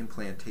regard to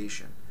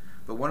implantation.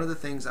 But one of the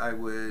things I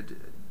would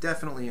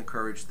definitely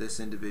encourage this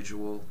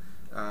individual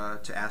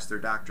to ask their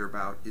doctor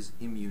about is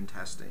immune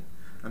testing.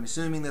 I'm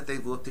assuming that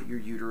they've looked at your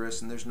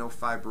uterus and there's no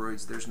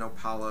fibroids, there's no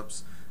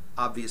polyps,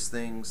 obvious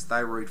things,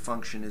 thyroid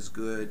function is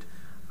good,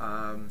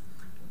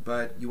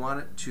 but you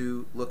want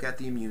to look at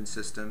the immune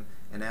system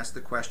and ask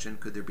the question,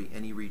 could there be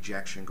any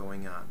rejection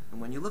going on? And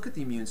when you look at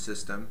the immune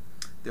system,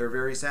 there are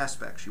various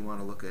aspects. You want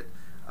to look at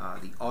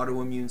the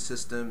autoimmune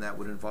system. That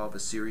would involve a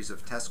series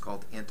of tests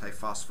called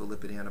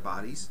antiphospholipid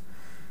antibodies.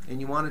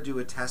 And you want to do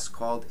a test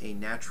called a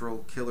natural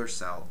killer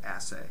cell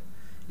assay.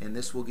 And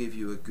this will give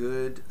you a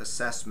good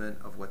assessment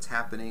of what's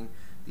happening.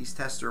 These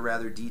tests are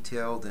rather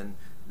detailed, and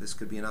this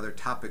could be another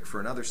topic for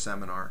another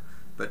seminar.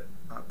 But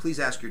please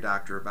ask your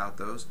doctor about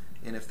those.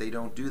 And if they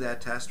don't do that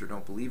test or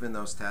don't believe in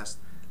those tests,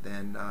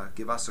 then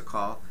give us a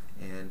call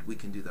and we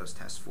can do those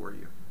tests for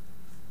you.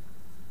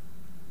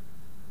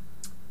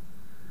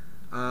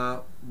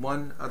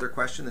 One other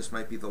question, this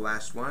might be the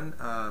last one.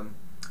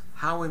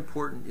 How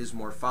important is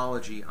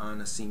morphology on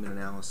a semen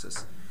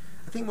analysis?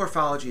 I think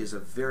morphology is a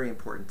very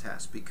important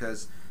test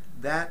because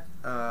that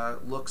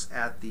looks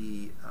at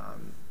the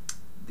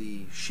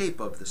shape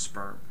of the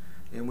sperm.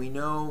 And we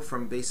know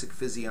from basic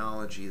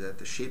physiology that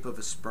the shape of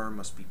a sperm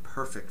must be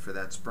perfect for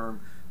that sperm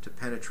to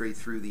penetrate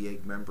through the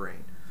egg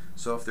membrane.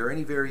 So if there are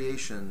any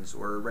variations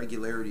or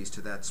irregularities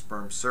to that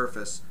sperm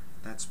surface,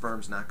 that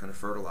sperm's not going to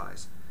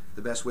fertilize.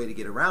 The best way to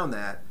get around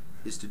that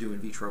is to do in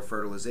vitro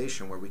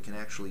fertilization, where we can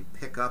actually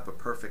pick up a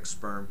perfect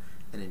sperm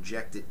and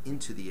inject it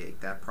into the egg.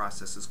 That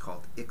process is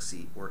called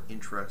ICSI, or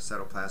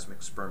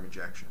intracytoplasmic sperm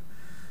injection.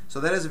 So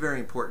that is a very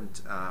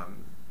important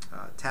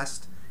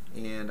test,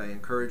 and I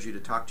encourage you to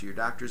talk to your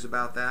doctors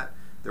about that.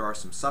 There are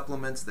some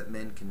supplements that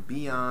men can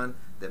be on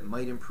that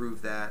might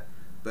improve that,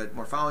 but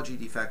morphology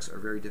defects are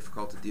very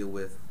difficult to deal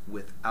with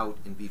without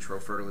in vitro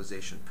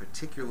fertilization,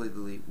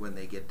 particularly when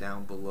they get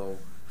down below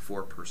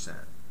 4%.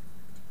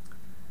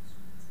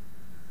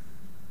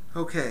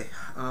 Okay,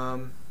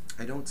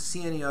 I don't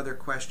see any other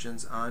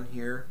questions on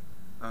here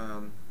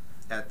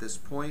at this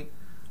point.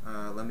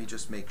 Let me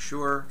just make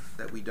sure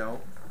that we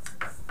don't.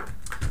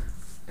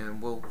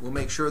 And we'll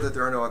make sure that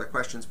there are no other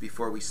questions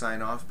before we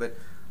sign off. But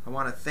I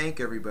want to thank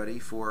everybody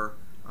for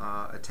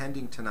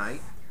attending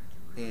tonight.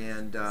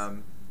 And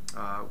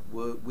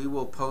we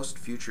will post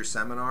future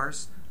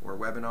seminars or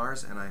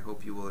webinars, and I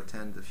hope you will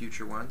attend the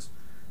future ones.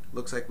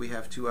 Looks like we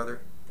have 2 other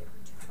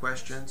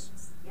questions.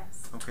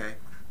 Yes. Okay.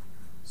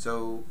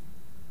 So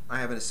I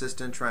have an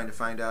assistant trying to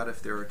find out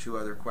if there are 2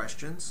 other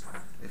questions.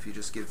 If you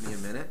just give me a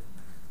minute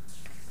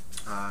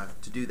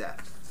to do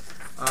that.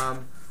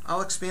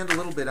 I'll expand a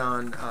little bit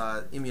on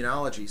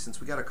immunology,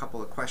 since we got a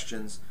couple of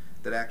questions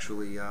that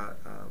actually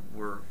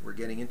we're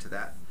getting into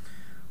that.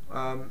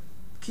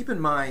 Keep in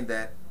mind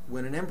that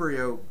when an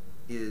embryo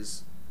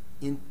is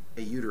in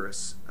a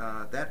uterus,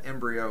 that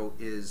embryo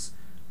is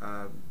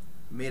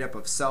made up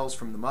of cells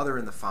from the mother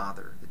and the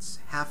father. It's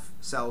half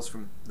cells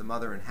from the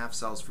mother and half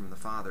cells from the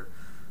father.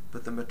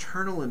 But the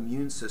maternal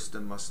immune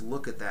system must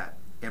look at that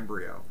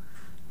embryo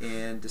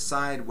and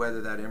decide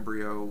whether that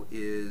embryo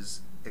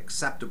is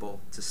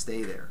acceptable to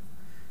stay there.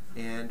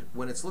 And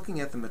when it's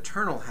looking at the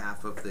maternal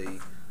half of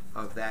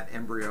that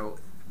embryo,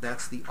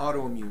 that's the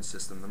autoimmune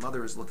system. The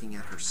mother is looking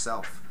at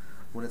herself.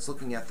 When it's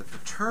looking at the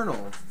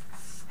paternal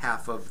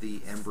half of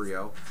the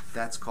embryo,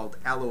 that's called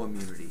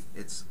alloimmunity.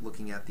 It's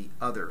looking at the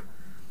other.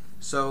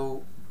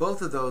 So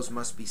both of those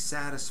must be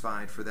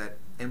satisfied for that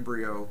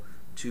embryo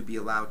to be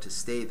allowed to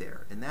stay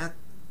there. And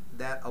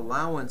that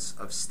allowance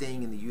of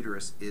staying in the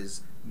uterus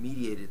is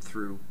mediated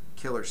through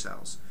killer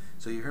cells.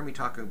 So you hear me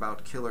talking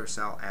about killer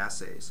cell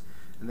assays.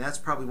 And that's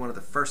probably one of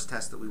the first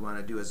tests that we want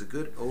to do as a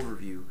good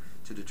overview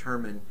to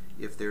determine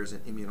if there's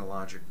an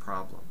immunologic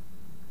problem.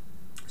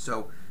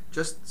 So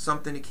just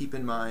something to keep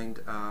in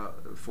mind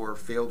for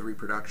failed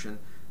reproduction.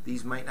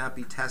 These might not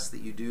be tests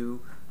that you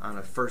do on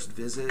a first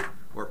visit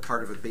or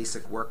part of a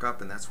basic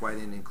workup, and that's why I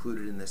didn't include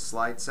it in this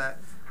slide set.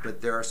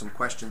 But there are some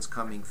questions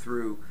coming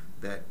through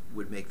that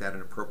would make that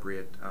an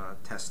appropriate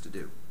test to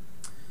do.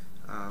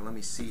 Let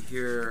me see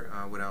here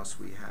what else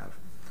we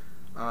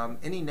have.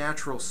 Any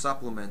natural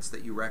supplements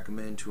that you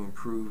recommend to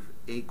improve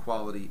egg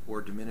quality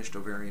or diminished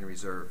ovarian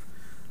reserve?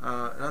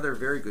 Another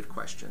very good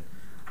question.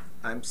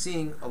 I'm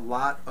seeing a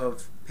lot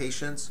of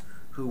patients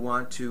who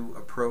want to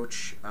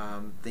approach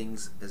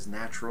things as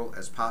natural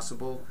as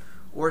possible,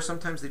 or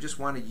sometimes they just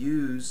want to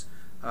use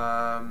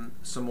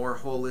some more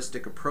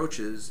holistic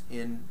approaches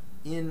in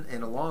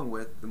and along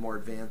with the more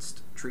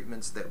advanced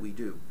treatments that we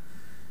do.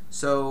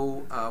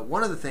 So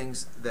one of the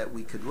things that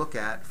we could look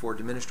at for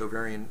diminished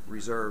ovarian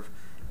reserve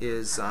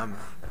is a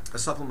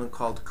supplement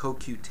called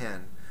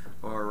CoQ10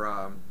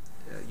 or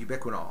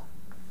ubiquinol.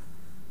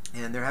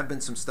 And there have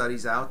been some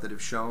studies out that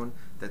have shown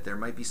that there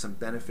might be some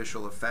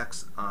beneficial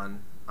effects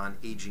on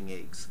aging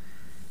eggs.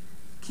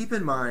 Keep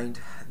in mind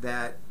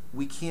that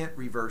we can't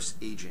reverse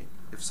aging.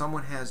 If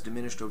someone has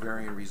diminished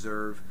ovarian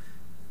reserve,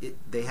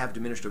 they have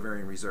diminished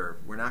ovarian reserve.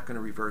 We're not going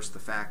to reverse the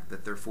fact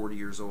that they're 40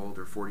 years old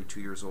or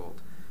 42 years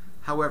old.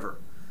 However,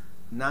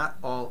 not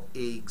all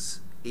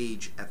eggs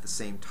age at the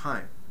same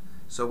time.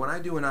 So when I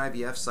do an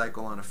IVF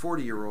cycle on a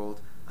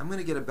 40-year-old, I'm going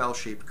to get a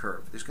bell-shaped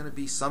curve. There's going to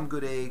be some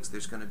good eggs,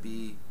 there's going to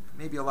be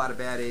maybe a lot of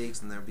bad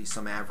eggs, and there'll be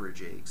some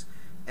average eggs.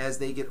 As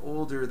they get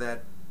older,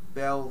 that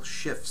bell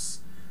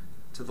shifts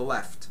to the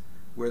left,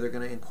 where they're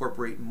going to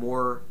incorporate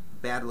more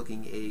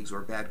bad-looking eggs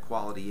or bad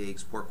quality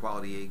eggs, poor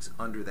quality eggs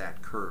under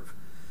that curve.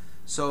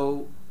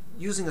 So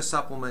using a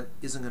supplement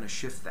isn't going to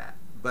shift that,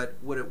 but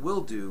what it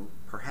will do,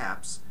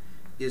 perhaps,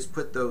 is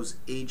put those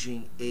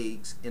aging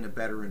eggs in a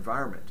better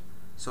environment.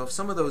 So if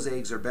some of those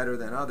eggs are better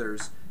than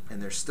others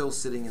and they're still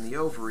sitting in the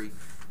ovary,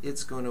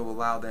 it's going to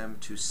allow them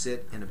to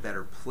sit in a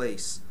better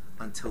place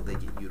until they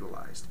get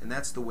utilized. And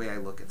that's the way I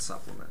look at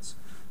supplements.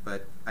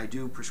 But I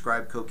do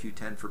prescribe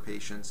CoQ10 for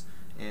patients,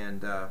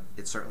 and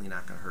it's certainly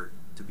not going to hurt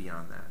to be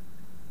on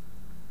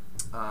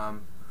that.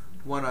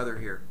 One other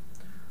here.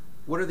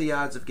 What are the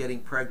odds of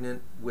getting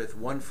pregnant with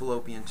 1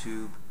 fallopian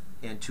tube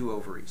and 2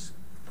 ovaries?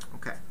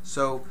 Okay,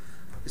 so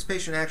this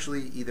patient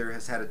actually either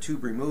has had a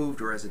tube removed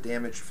or has a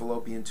damaged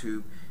fallopian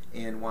tube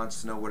and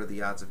wants to know what are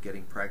the odds of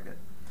getting pregnant.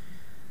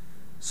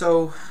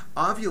 So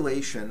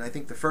ovulation, I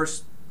think the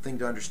first thing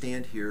to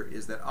understand here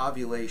is that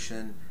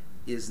ovulation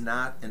is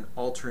not an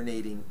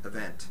alternating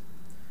event.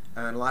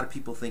 And a lot of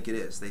people think it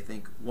is. They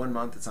think 1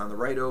 month it's on the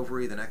right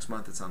ovary, the next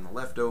month it's on the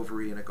left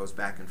ovary, and it goes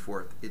back and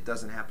forth. It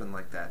doesn't happen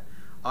like that.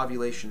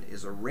 Ovulation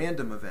is a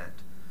random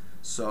event.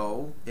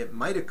 So it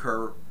might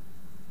occur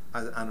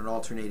on an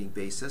alternating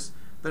basis,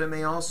 but it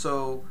may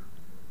also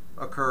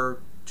occur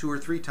 2 or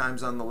 3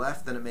 times on the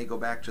left, then it may go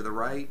back to the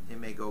right, it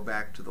may go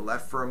back to the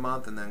left for a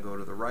month and then go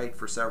to the right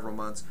for several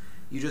months.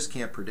 You just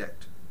can't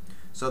predict.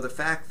 So the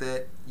fact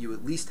that you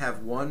at least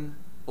have 1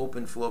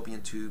 open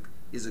fallopian tube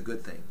is a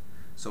good thing.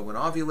 So when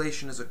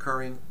ovulation is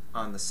occurring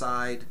on the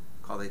side,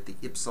 call it the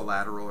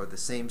ipsilateral, or the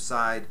same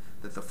side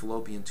that the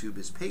fallopian tube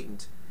is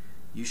patent,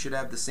 you should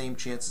have the same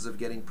chances of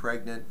getting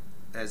pregnant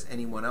as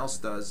anyone else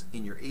does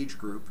in your age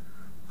group,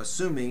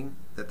 assuming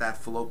that that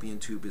fallopian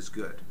tube is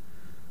good.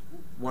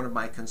 One of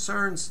my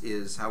concerns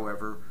is,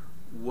 however,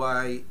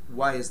 why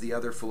is the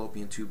other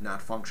fallopian tube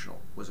not functional?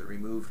 Was it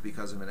removed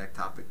because of an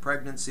ectopic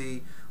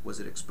pregnancy?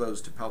 Was it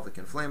exposed to pelvic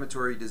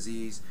inflammatory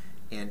disease?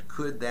 And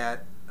could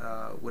that,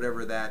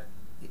 whatever that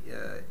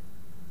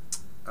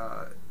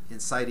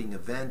inciting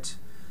event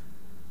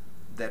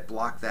that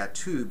blocked that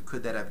tube,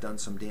 could that have done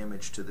some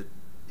damage to the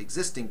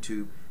existing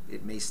tube?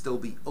 It may still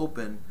be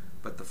open,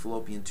 but the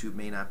fallopian tube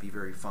may not be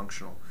very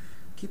functional.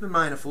 Keep in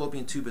mind, a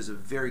fallopian tube is a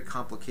very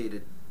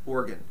complicated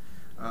organ.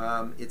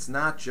 It's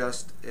not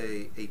just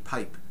a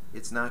pipe.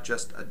 It's not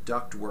just a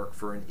ductwork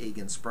for an egg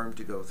and sperm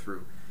to go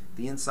through.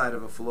 The inside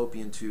of a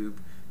fallopian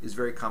tube is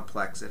very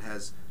complex. It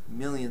has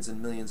millions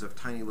and millions of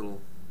tiny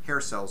little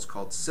hair cells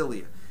called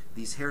cilia.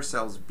 These hair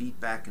cells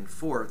beat back and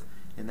forth,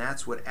 and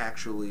that's what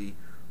actually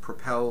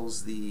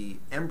propels the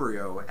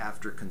embryo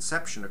after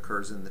conception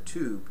occurs in the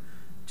tube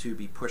to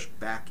be pushed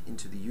back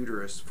into the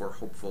uterus for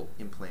hopeful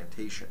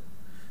implantation.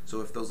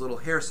 So if those little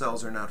hair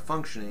cells are not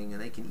functioning, and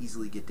they can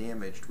easily get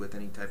damaged with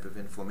any type of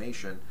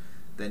inflammation,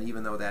 then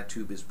even though that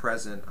tube is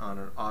present on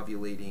an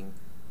ovulating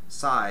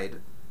side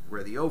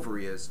where the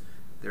ovary is,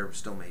 there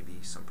still may be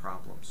some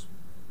problems.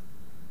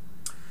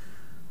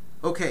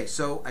 Okay,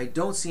 so I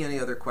don't see any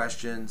other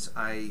questions.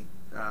 I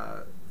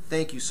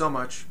thank you so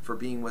much for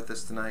being with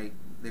us tonight.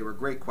 They were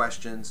great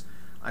questions.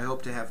 I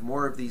hope to have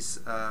more of these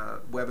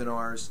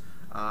webinars,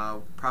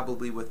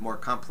 probably with more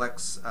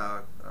complex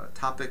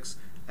topics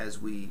as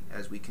we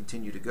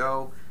continue to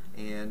go,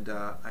 and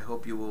I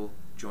hope you will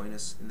join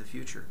us in the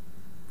future.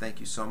 Thank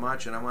you so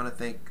much, and I want to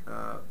thank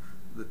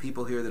the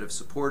people here that have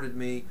supported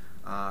me.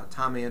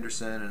 Tom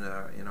Anderson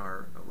in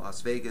our Las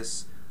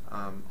Vegas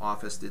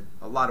office did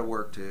a lot of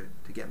work to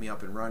get me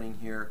up and running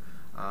here.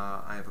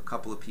 I have a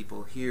couple of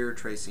people here,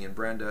 Tracy and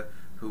Brenda,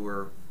 who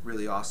were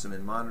really awesome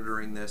in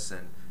monitoring this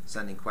and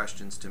sending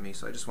questions to me.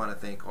 So I just want to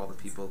thank all the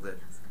people that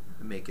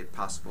make it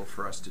possible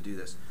for us to do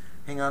this.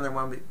 Hang on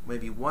there,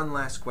 maybe one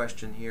last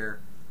question here.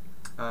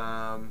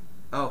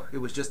 Oh, it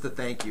was just a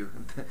thank you.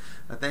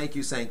 A thank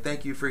you saying,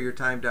 thank you for your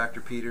time,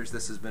 Dr. Peters.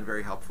 This has been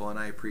very helpful, and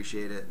I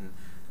appreciate it,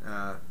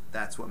 and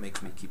that's what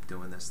makes me keep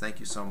doing this. Thank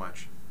you so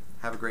much.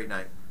 Have a great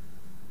night.